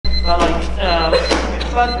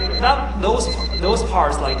But like, those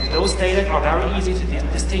parts, like those data, are very easy to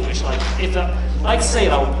distinguish. Like if, like say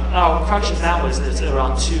our correction bandwidth is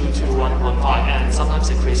around 2 to 1.5, and sometimes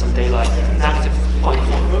it creates some data like negative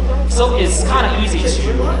 0.4. So it's kind of easy to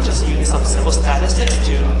just use some simple statistics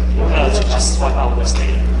to just swipe out those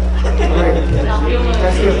data.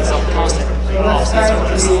 Some constant offsets for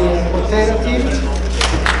this. Potato team.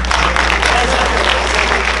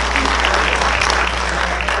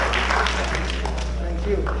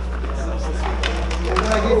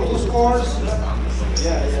 Two scores.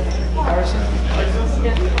 Harrison.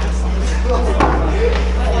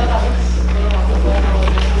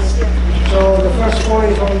 So the first score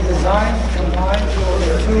is on design combined for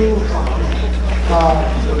the two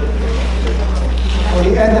for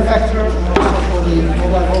the end effector and also for the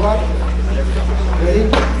mobile robot. Ready?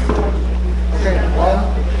 Okay, 1,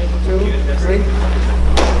 2, 3.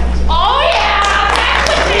 Oh yeah!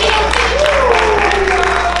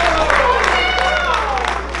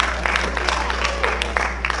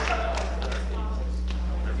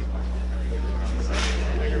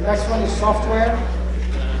 Next one is software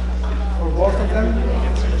for both of them.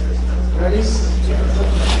 Ready?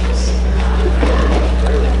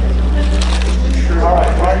 All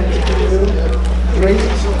right, 1, 2, 3.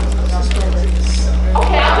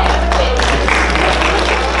 Okay, I'll take it.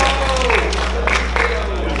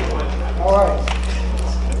 All right.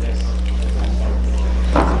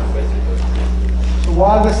 So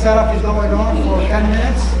while the setup is going on for 10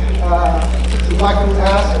 minutes, we'd like to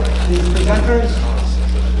ask the presenters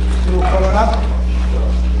to come on up.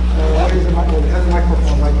 Where is the microphone? We have the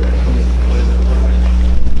microphone right there.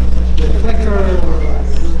 The clicker,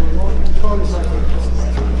 remote control is right there.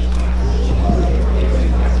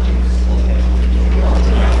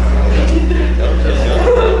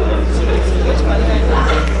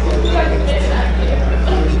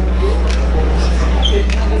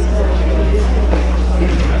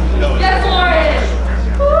 Yes, Lauren!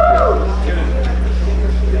 Woo!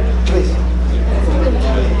 Please.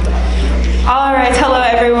 All right, hello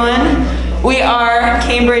everyone. We are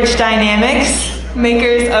Cambridge Dynamics,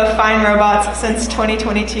 makers of fine robots since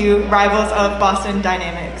 2022, rivals of Boston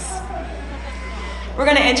Dynamics. We're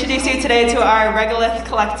going to introduce you today to our regolith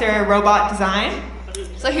collector robot design.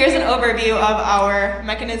 So here's an overview of our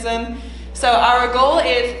mechanism. So our goal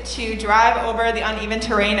is to drive over the uneven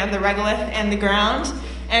terrain of the regolith and the ground,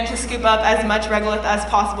 and to scoop up as much regolith as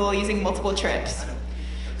possible using multiple trips.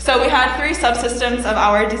 So we had 3 subsystems of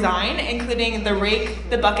our design, including the rake,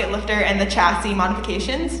 the bucket lifter, and the chassis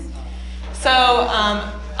modifications. So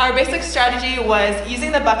our basic strategy was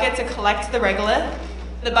using the bucket to collect the regolith.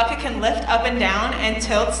 The bucket can lift up and down and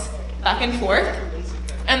tilts back and forth,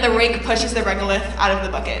 and the rake pushes the regolith out of the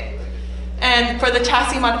bucket. And for the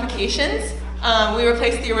chassis modifications, we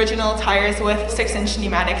replaced the original tires with 6-inch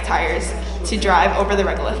pneumatic tires to drive over the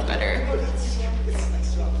regolith better.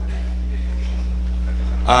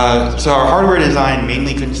 So our hardware design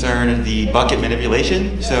mainly concerned the bucket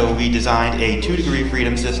manipulation. So we designed a 2-degree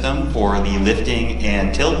freedom system for the lifting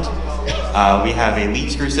and tilt. We have a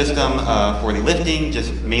lead screw system for the lifting,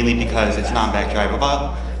 just mainly because it's non-back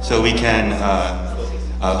drivable. So we can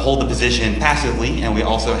hold the position passively, and we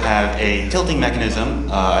also have a tilting mechanism,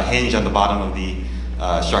 a hinge on the bottom of the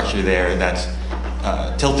structure there that's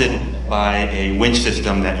tilted by a winch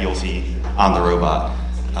system that you'll see on the robot.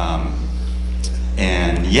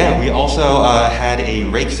 And yeah, we also had a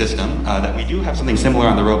rake system that we do have something similar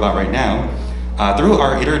on the robot right now. Through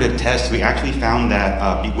our iterative tests, we actually found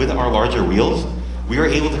that with our larger wheels, we were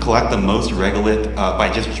able to collect the most regolith by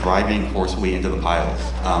just driving forcefully into the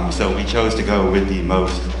piles. So we chose to go with the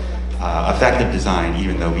most effective design,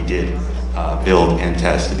 even though we did build and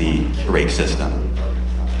test the rake system.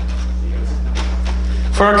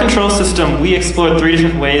 For our control system, we explored 3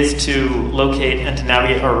 different ways to locate and to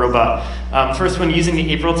navigate our robot. First, when using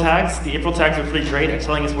the April tags were pretty great at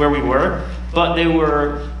telling us where we were, but they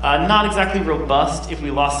were not exactly robust. If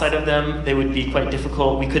we lost sight of them, they would be quite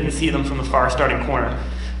difficult. We couldn't see them from the far starting corner.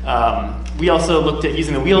 We also looked at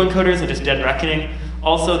using the wheel encoders and just dead reckoning.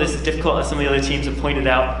 Also, this is difficult, as some of the other teams have pointed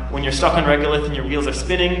out. When you're stuck on regolith and your wheels are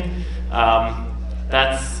spinning,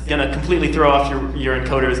 that's going to completely throw off your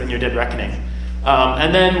encoders and your dead reckoning.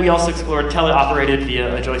 And then we also explored teleoperated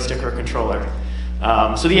via a joystick or controller.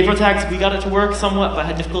 So the April tags, we got it to work somewhat, but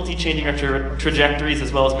had difficulty changing our trajectories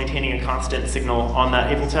as well as maintaining a constant signal on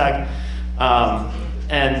that April tag.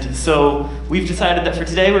 And so we've decided that for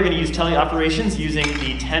today we're going to use teleoperations using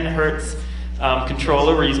the 10 Hertz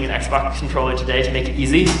controller. We're using an Xbox controller today to make it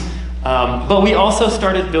easy. But we also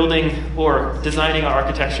started building or designing our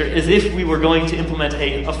architecture as if we were going to implement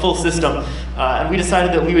a full system. And we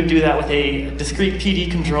decided that we would do that with a discrete PD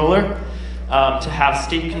controller to have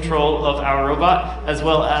state control of our robot, as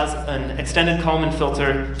well as an extended Kalman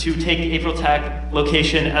filter to take the April tag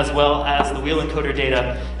location as well as the wheel encoder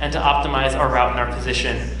data and to optimize our route and our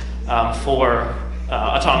position for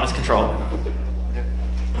autonomous control.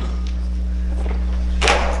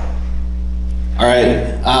 All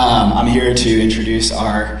right, I'm here to introduce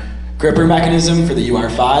our gripper mechanism for the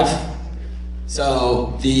UR5.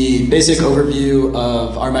 So the basic overview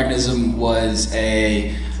of our mechanism was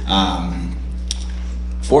a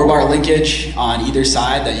 4-bar linkage on either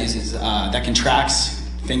side that uses that contracts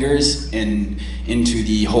fingers into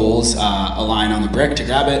the holes aligned on the brick to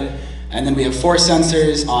grab it, and then we have 4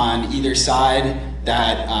 sensors on either side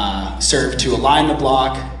that serve to align the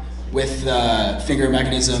block with the finger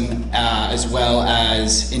mechanism, as well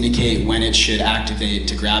as indicate when it should activate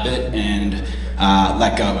to grab it and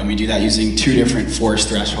let go. And we do that using 2 different force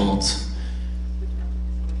thresholds.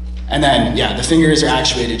 And then, yeah, the fingers are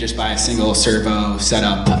actuated just by a single servo set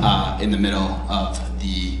up in the middle of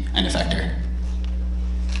the end effector.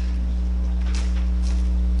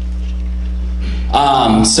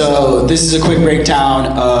 So this is a quick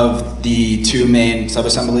breakdown of the 2 main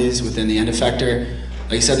subassemblies within the end effector.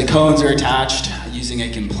 Like I said, the cones are attached using a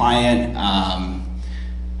compliant,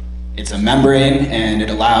 it's a membrane, and it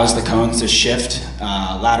allows the cones to shift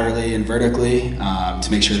laterally and vertically to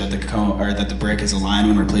make sure that the brick is aligned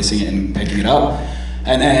when we're placing it and picking it up.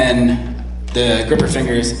 And then the gripper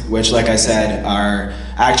fingers, which, like I said, are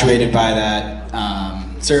actuated by that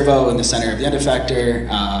servo in the center of the end effector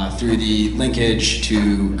through the linkage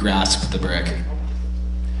to grasp the brick.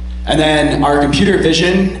 And then our computer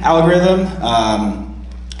vision algorithm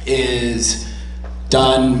is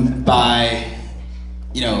done by,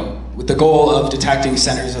 with the goal of detecting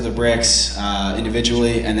centers of the bricks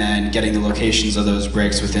individually and then getting the locations of those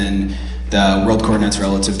bricks within the world coordinates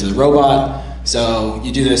relative to the robot. So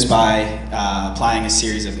you do this by applying a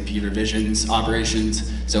series of computer visions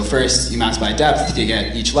operations. So first you mask by depth to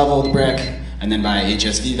get each level of the brick, and then by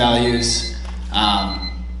HSV values.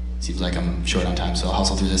 Seems like I'm short on time, so I'll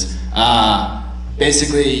hustle through this.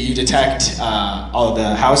 Basically, you detect all of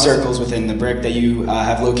the house circles within the brick that you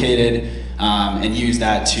have located and use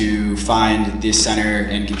that to find the center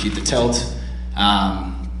and compute the tilt.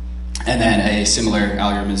 And then a similar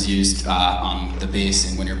algorithm is used on the base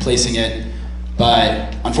and when you're placing it.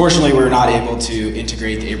 But unfortunately, we're not able to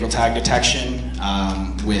integrate the April tag detection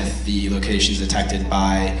with the locations detected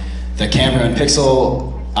by the camera and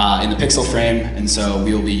pixel in the pixel frame, and so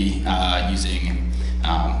we'll be using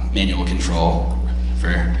manual control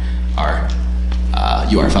for our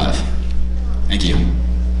UR5. Thank you.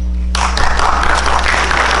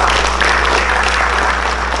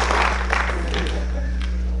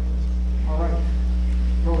 All right.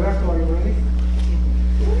 Roberto, are you ready?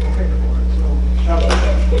 Okay. So,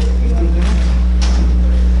 15 minutes.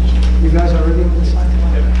 You guys are ready on this side?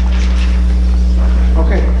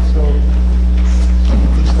 Okay, so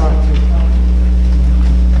let's start to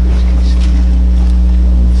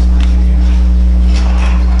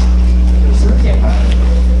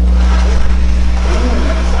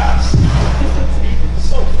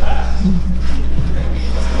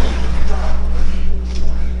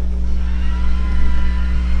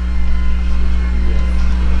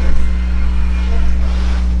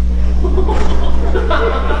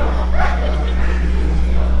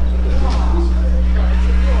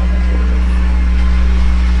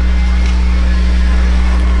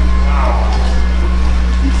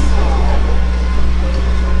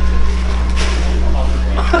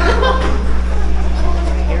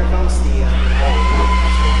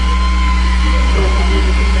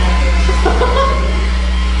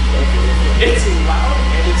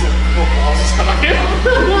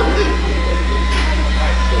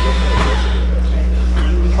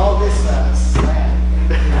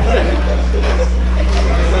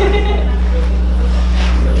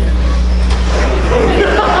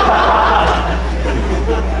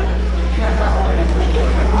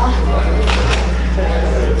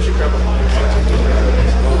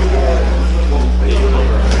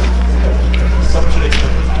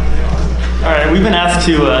We've been asked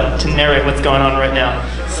to narrate what's going on right now.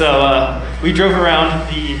 So we drove around.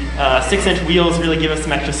 The 6-inch wheels really give us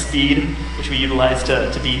some extra speed, which we utilize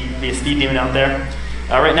to be a speed demon out there.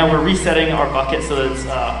 Right now we're resetting our bucket so that it's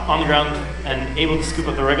on the ground and able to scoop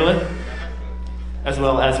up the regolith, as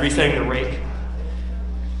well as resetting the rake.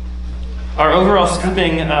 Our overall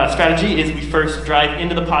scooping strategy is we first drive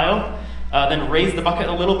into the pile, then raise the bucket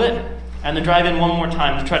a little bit, and then drive in one more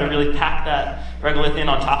time to try to really pack that regolith in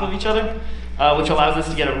on top of each other, which allows us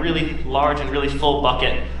to get a really large and really full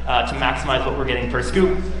bucket to maximize what we're getting per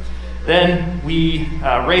scoop. Then we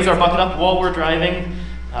raise our bucket up while we're driving,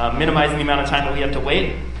 minimizing the amount of time that we have to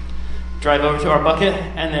wait. Drive over to our bucket,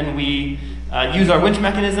 and then we use our winch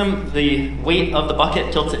mechanism. The weight of the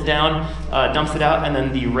bucket tilts it down, dumps it out, and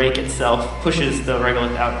then the rake itself pushes the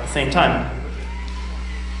regolith out at the same time.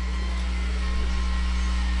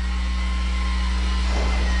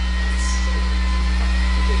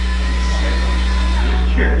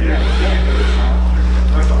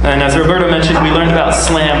 And as Roberto mentioned, we learned about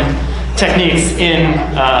slam techniques in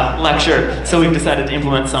lecture, so we've decided to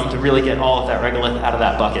implement some to really get all of that regolith out of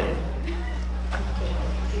that bucket.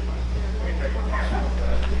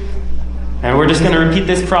 And we're just going to repeat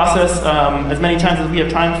this process as many times as we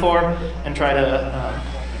have time for, and try to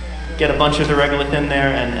get a bunch of the regolith in there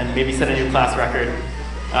and maybe set a new class record.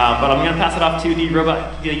 But I'm going to pass it off to the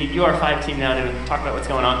UR5 team now to talk about what's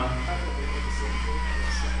going on.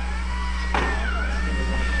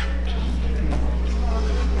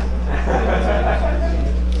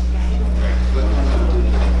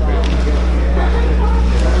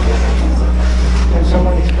 Can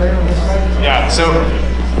someone explain on this side? Yeah, so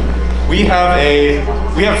we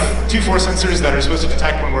have two force sensors that are supposed to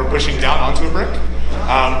detect when we're pushing down onto a brick.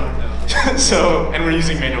 And we're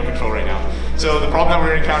using manual control right now. So the problem that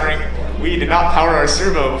we're encountering, we did not power our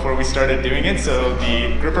servo before we started doing it, so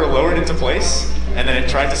the gripper lowered into place, and then the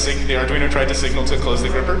Arduino tried to signal to close the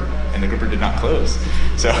gripper, and the gripper did not close.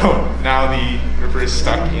 So now the gripper is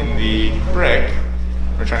stuck in the brick.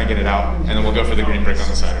 We're trying to get it out, and then we'll go for the green brick on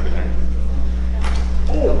the side over there.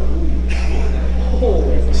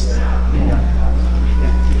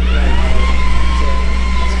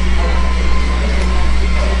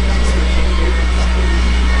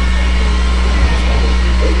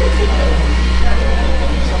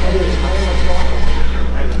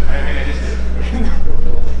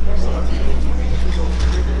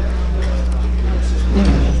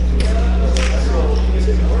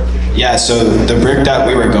 Yeah, so the brick that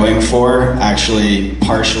we were going for actually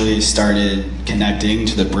partially started connecting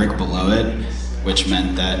to the brick below it, which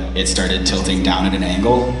meant that it started tilting down at an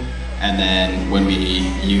angle. And then when we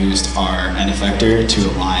used our end effector to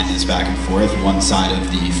align this back and forth, one side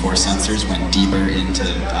of the force sensors went deeper into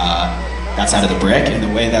that side of the brick. And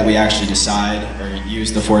the way that we actually decide, or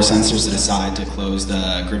use the force sensors to decide to close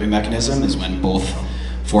the gripping mechanism, is when both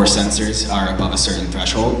force sensors are above a certain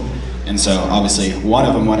threshold. And so obviously one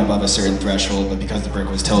of them went above a certain threshold, but because the brick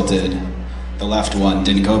was tilted, the left one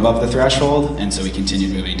didn't go above the threshold, and so we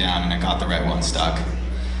continued moving down and it got the right one stuck.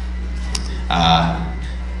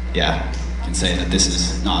 Yeah, I can say that this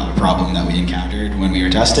is not a problem that we encountered when we were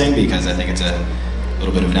testing, because I think it's a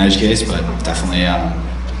little bit of an edge case, but definitely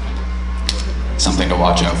something to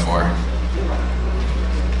watch out for.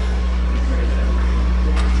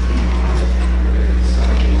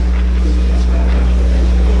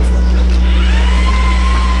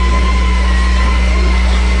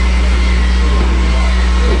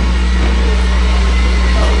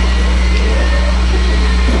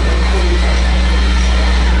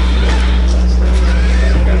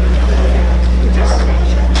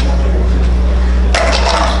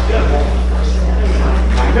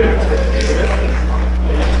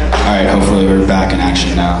 All right, hopefully we're back in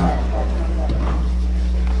action now.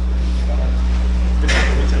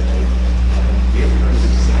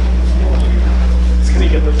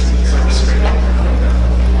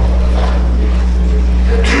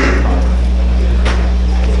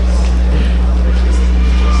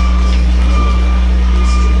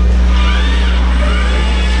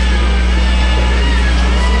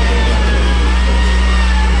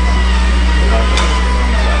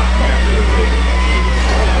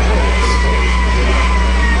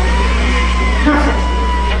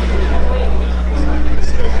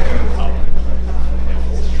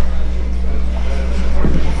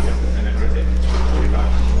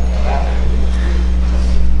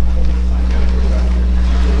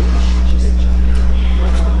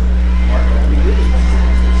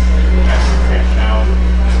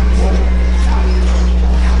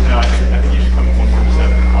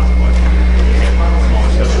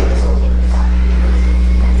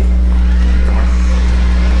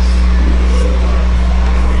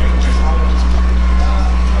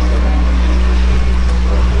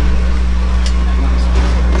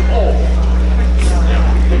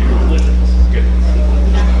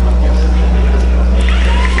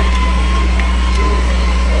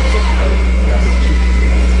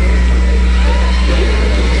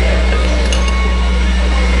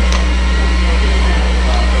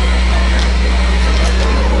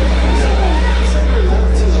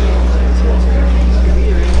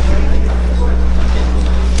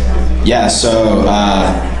 Yeah, so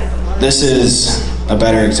this is a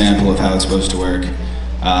better example of how it's supposed to work.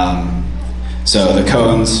 So the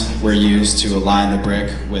cones were used to align the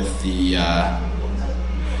brick with the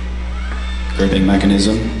gripping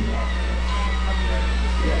mechanism.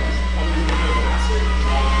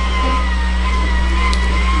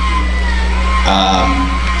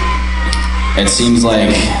 It seems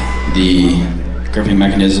like the gripping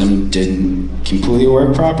mechanism didn't completely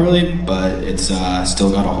work properly, but it's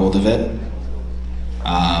still got a hold of it.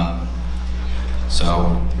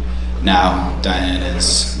 So now Diane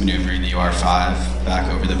is maneuvering the UR5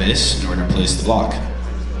 back over the base in order to place the block.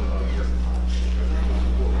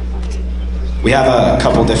 We have a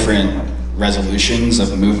couple different resolutions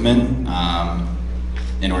of movement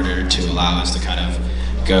in order to allow us to kind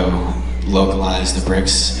of go localize the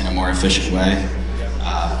bricks in a more efficient way.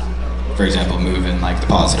 For example, move in like the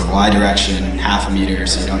positive Y direction, half a meter,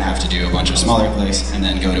 so you don't have to do a bunch of smaller clicks, and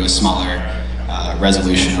then go to a smaller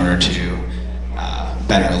resolution in order to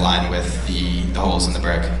better align with the holes in the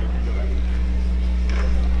brick.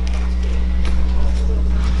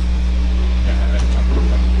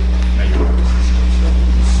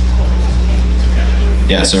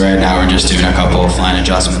 Yeah, so right now we're just doing a couple of fine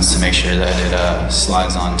adjustments to make sure that it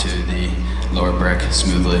slides onto the lower brick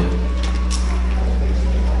smoothly.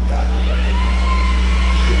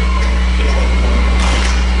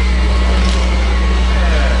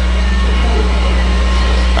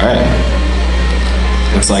 All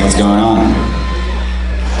right, looks like it's going on.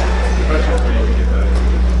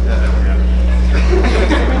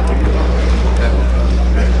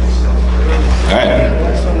 All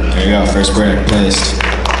right, there you go, first brick placed.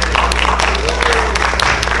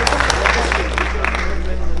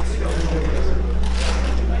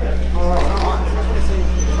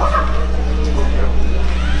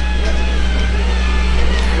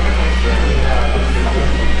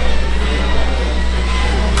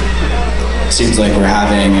 Seems like we're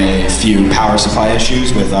having a few power supply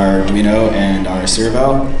issues with our Arduino and our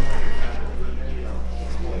servo.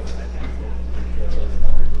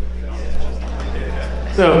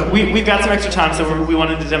 So we've got some extra time, so we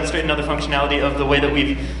wanted to demonstrate another functionality of the way that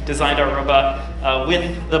we've designed our robot.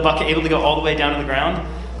 With the bucket able to go all the way down to the ground,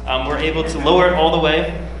 we're able to lower it all the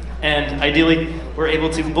way, and ideally we're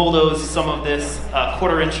able to bulldoze some of this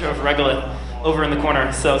 1/4 inch of regolith over in the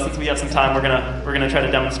corner. So since we have some time, we're gonna try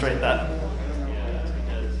to demonstrate that.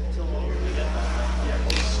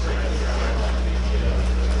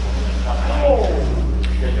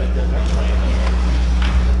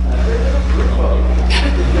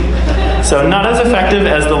 So not as effective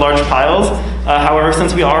as the large piles. However,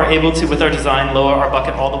 since we are able to, with our design, lower our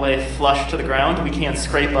bucket all the way flush to the ground, we can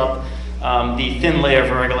scrape up the thin layer of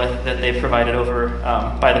regolith that they've provided over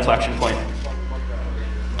by the collection point.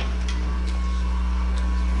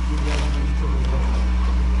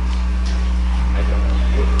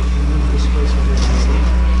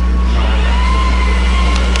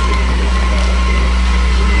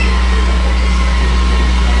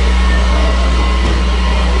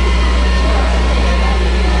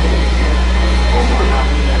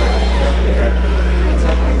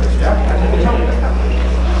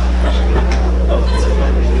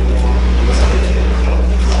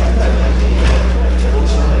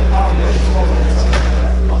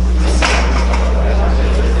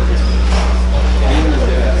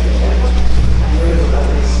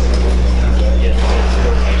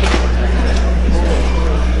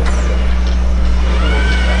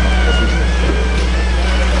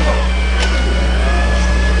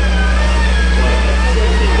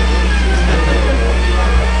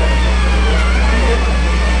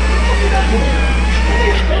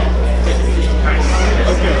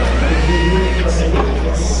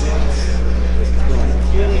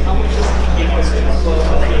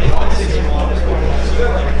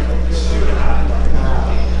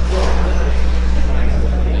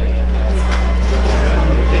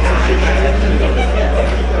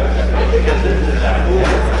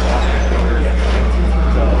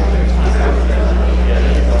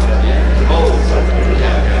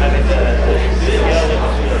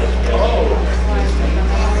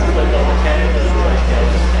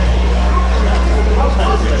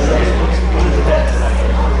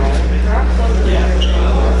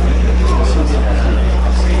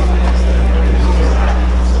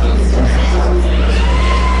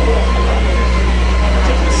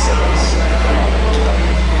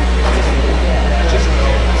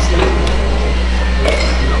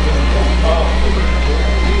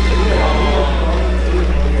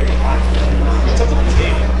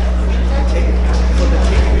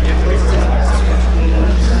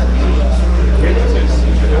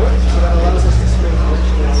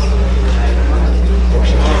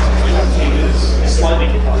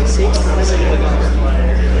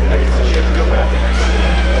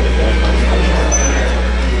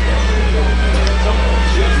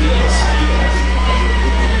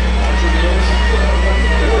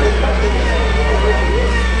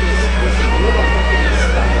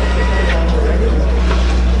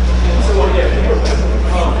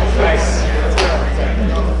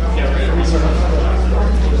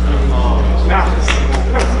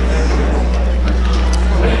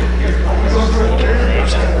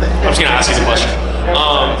 I'm just gonna ask you the question.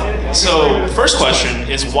 So first question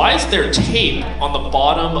is, why is there tape on the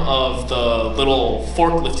bottom of the little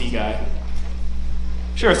forklifty guy?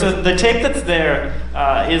 Sure, so the tape that's there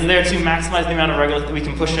is there to maximize the amount of regolith that we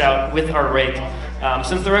can push out with our rake.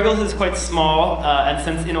 Since the regolith is quite small, and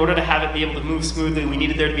since in order to have it be able to move smoothly, we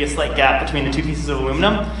needed there to be a slight gap between the two pieces of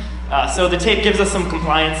aluminum. So the tape gives us some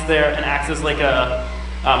compliance there and acts as like a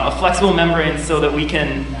flexible membrane so that we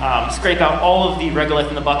can scrape out all of the regolith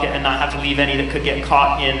in the bucket and not have to leave any that could get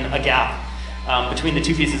caught in a gap between the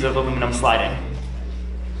two pieces of aluminum sliding.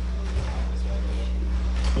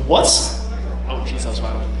 Oh geez, that was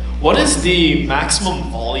violent. What is the maximum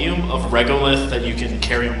volume of regolith that you can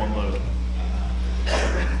carry in one load?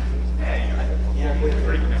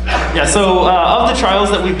 Yeah, so of the trials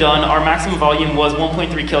that we've done, our maximum volume was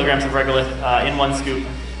 1.3 kilograms of regolith in one scoop.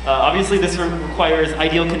 Obviously, this requires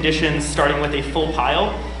ideal conditions starting with a full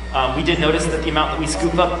pile. We did notice that the amount that we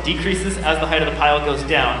scoop up decreases as the height of the pile goes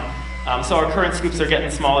down. So our current scoops are getting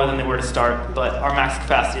smaller than they were to start, but our max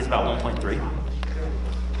capacity is about 1.3.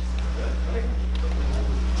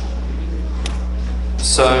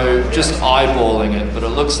 So just eyeballing it, but it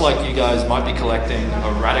looks like you guys might be collecting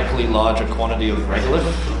a radically larger quantity of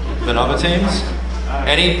regolith than other teams.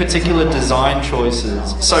 Any particular design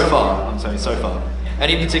choices, so far, I'm saying so far,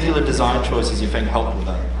 any particular design choices you think helped with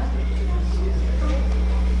that?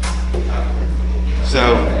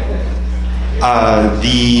 So,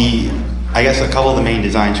 I guess a couple of the main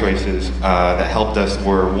design choices that helped us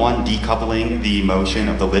were, one, decoupling the motion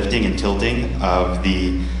of the lifting and tilting of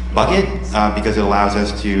the bucket because it allows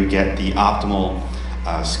us to get the optimal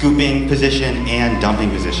scooping position and dumping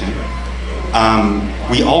position.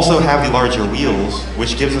 We also have the larger wheels,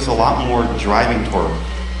 which gives us a lot more driving torque.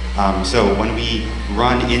 So when we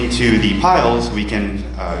run into the piles, we can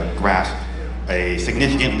grasp a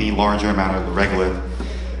significantly larger amount of regolith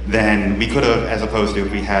than we could have, as opposed to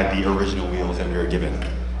if we had the original wheels that we were given.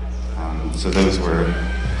 So those were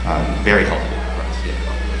very helpful for us. Yeah.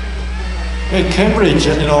 Hey, Cambridge,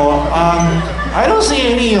 I don't see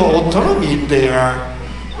any autonomy there.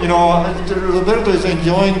 Roberto is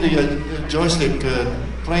enjoying the joystick,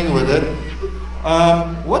 playing with it.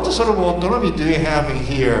 What sort of autonomy do you have in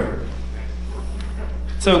here?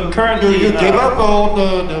 So currently, you gave up all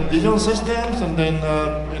the vision systems, and then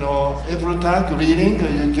April tag reading.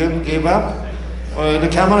 You gave up. The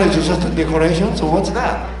camera is just a decoration. So what's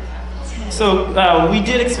that? So we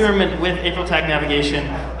did experiment with April tag navigation,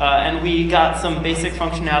 and we got some basic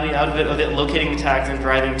functionality out of it locating the tags and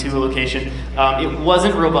driving to a location. It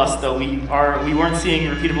wasn't robust though. We weren't seeing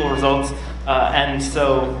repeatable results, and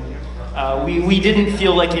so we didn't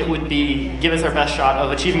feel like it would give us our best shot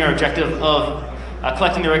of achieving our objective of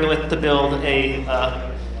collecting the regolith to build a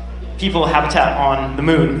people habitat on the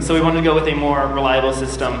moon. So we wanted to go with a more reliable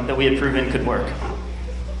system that we had proven could work.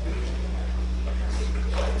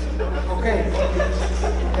 Okay.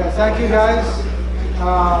 Yeah, thank you guys.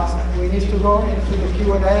 We need to go into the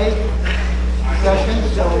Q&A session.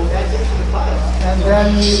 So, and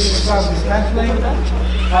then we start dismantling.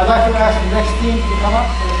 I'd like to ask the next team to come up.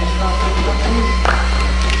 So we start please.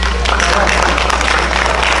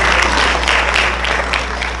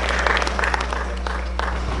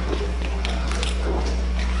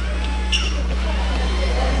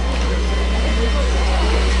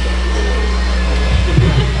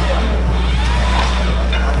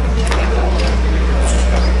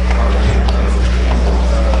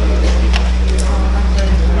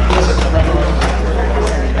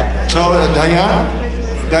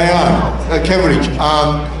 Diane, Cambridge.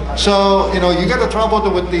 So you got the trouble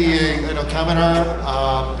with the camera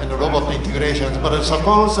and the robot integrations. But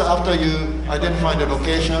suppose after you identify the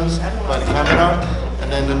locations by the camera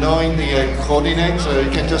and then knowing the coordinates, you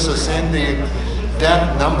can just send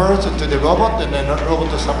that numbers to the robot, and then the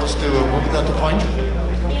robot is supposed to move that point.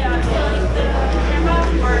 Yeah, so the camera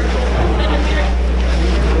or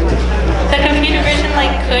the computer vision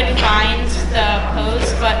could find the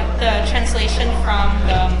pose, but the translation from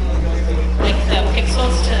the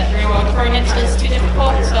pixels to the real world coordinates is too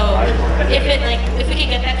difficult. So if we could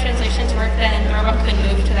get that translation to work, then the robot could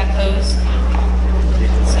move to that pose.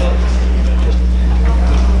 So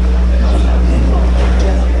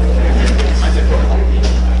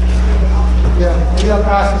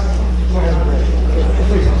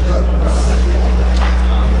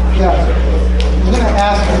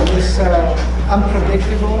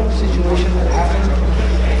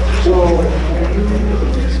So can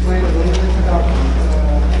you explain a little bit about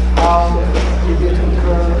how you get to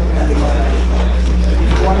occur and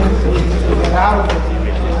wanting to get out of it?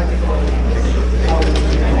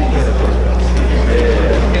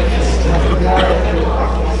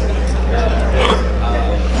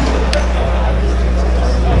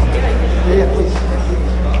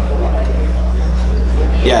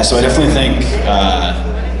 Yeah, so I definitely think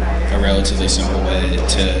a relatively simple way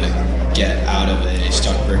to get out of a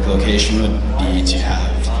stuck brick location would be to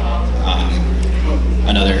have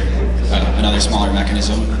another smaller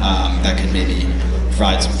mechanism that could maybe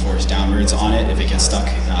provide some force downwards on it if it gets stuck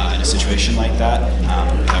in a situation like that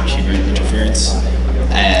without human interference.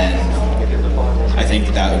 And I think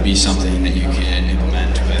that would be something that you can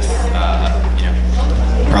implement with,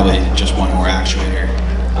 probably just one more actuator,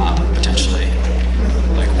 potentially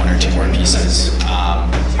like one or two more pieces.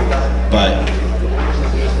 But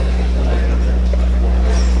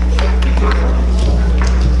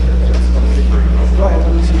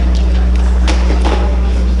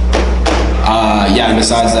yeah, and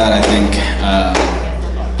besides that, I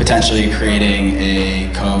think potentially creating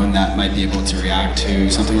a cone that might be able to react to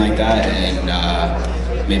something like that and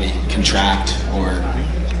maybe contract or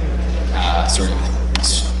sort of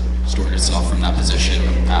store itself from that position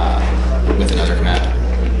with another command.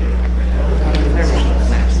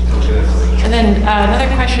 And then another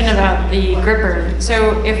question about the gripper.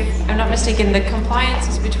 So if I'm not mistaken, the compliance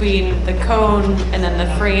is between the cone and then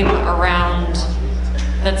the frame around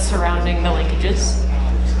that's surrounding the linkages.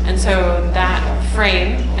 And so that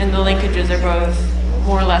frame and the linkages are both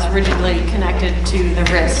more or less rigidly connected to the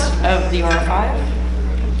wrist of the R5.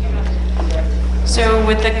 So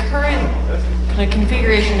with the current kind of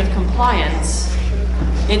configuration of compliance,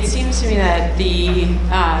 it seems to me that the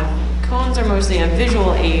cones are mostly a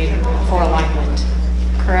visual aid for alignment,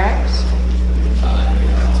 correct?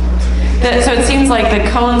 So it seems like the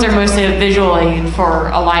cones are mostly a visual aid for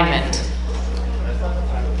alignment.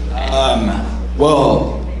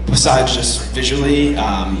 Well, besides just visually,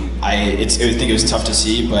 I think it was tough to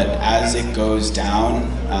see, but as it goes down,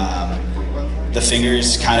 the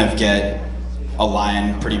fingers kind of get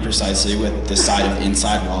aligned pretty precisely with the side of the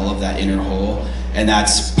inside wall of that inner hole, and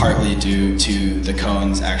that's partly due to the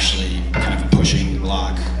cones actually kind of pushing the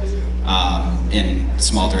block in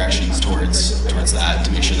small directions towards that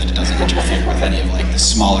to make sure that it doesn't interfere with any of like the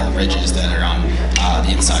smaller ridges that are on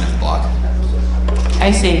the inside of the block.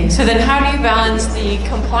 I see. So then how do you balance the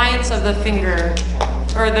compliance of the finger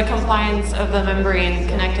or the compliance of the membrane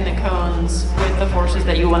connecting the cones with the forces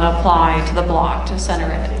that you want to apply to the block to center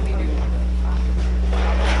it?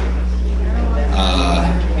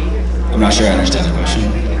 I'm not sure I understand the question.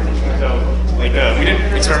 So, like, we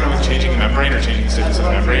didn't experiment with changing the membrane or changing the stiffness of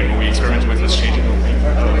the membrane. What we experimented with was changing the length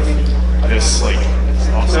of this, like,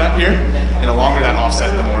 offset here. And the longer that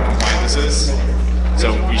offset, the more compliant this is.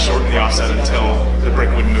 So we shortened the offset until the brick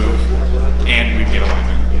would move and we'd get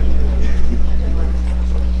alignment.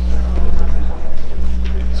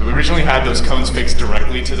 So we originally had those cones fixed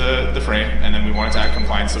directly to the frame, and then we wanted to add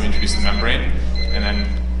compliance, so we introduced the membrane. And then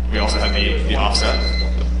we also had the offset,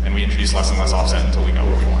 and we introduced less and less offset until we got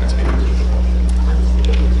where we wanted to be.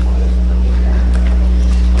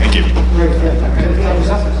 Thank you. Great,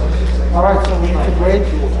 yeah. All right, so we need to grade.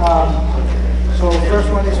 So first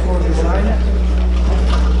one is for design.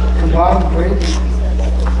 Combined grade.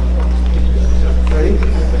 Ready?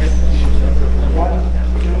 1,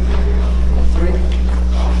 2, 3.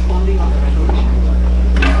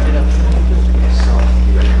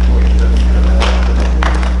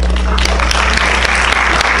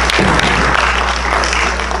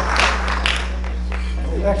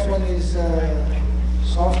 The next one is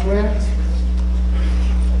software.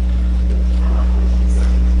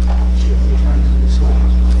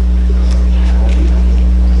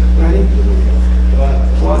 Ready?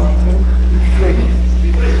 1, 2, 3.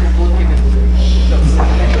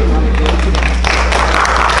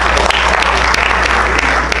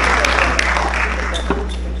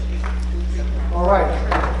 All right.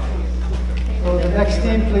 So the next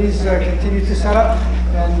team, please continue to set up,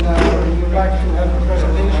 and we would like to have a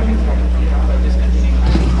presentation.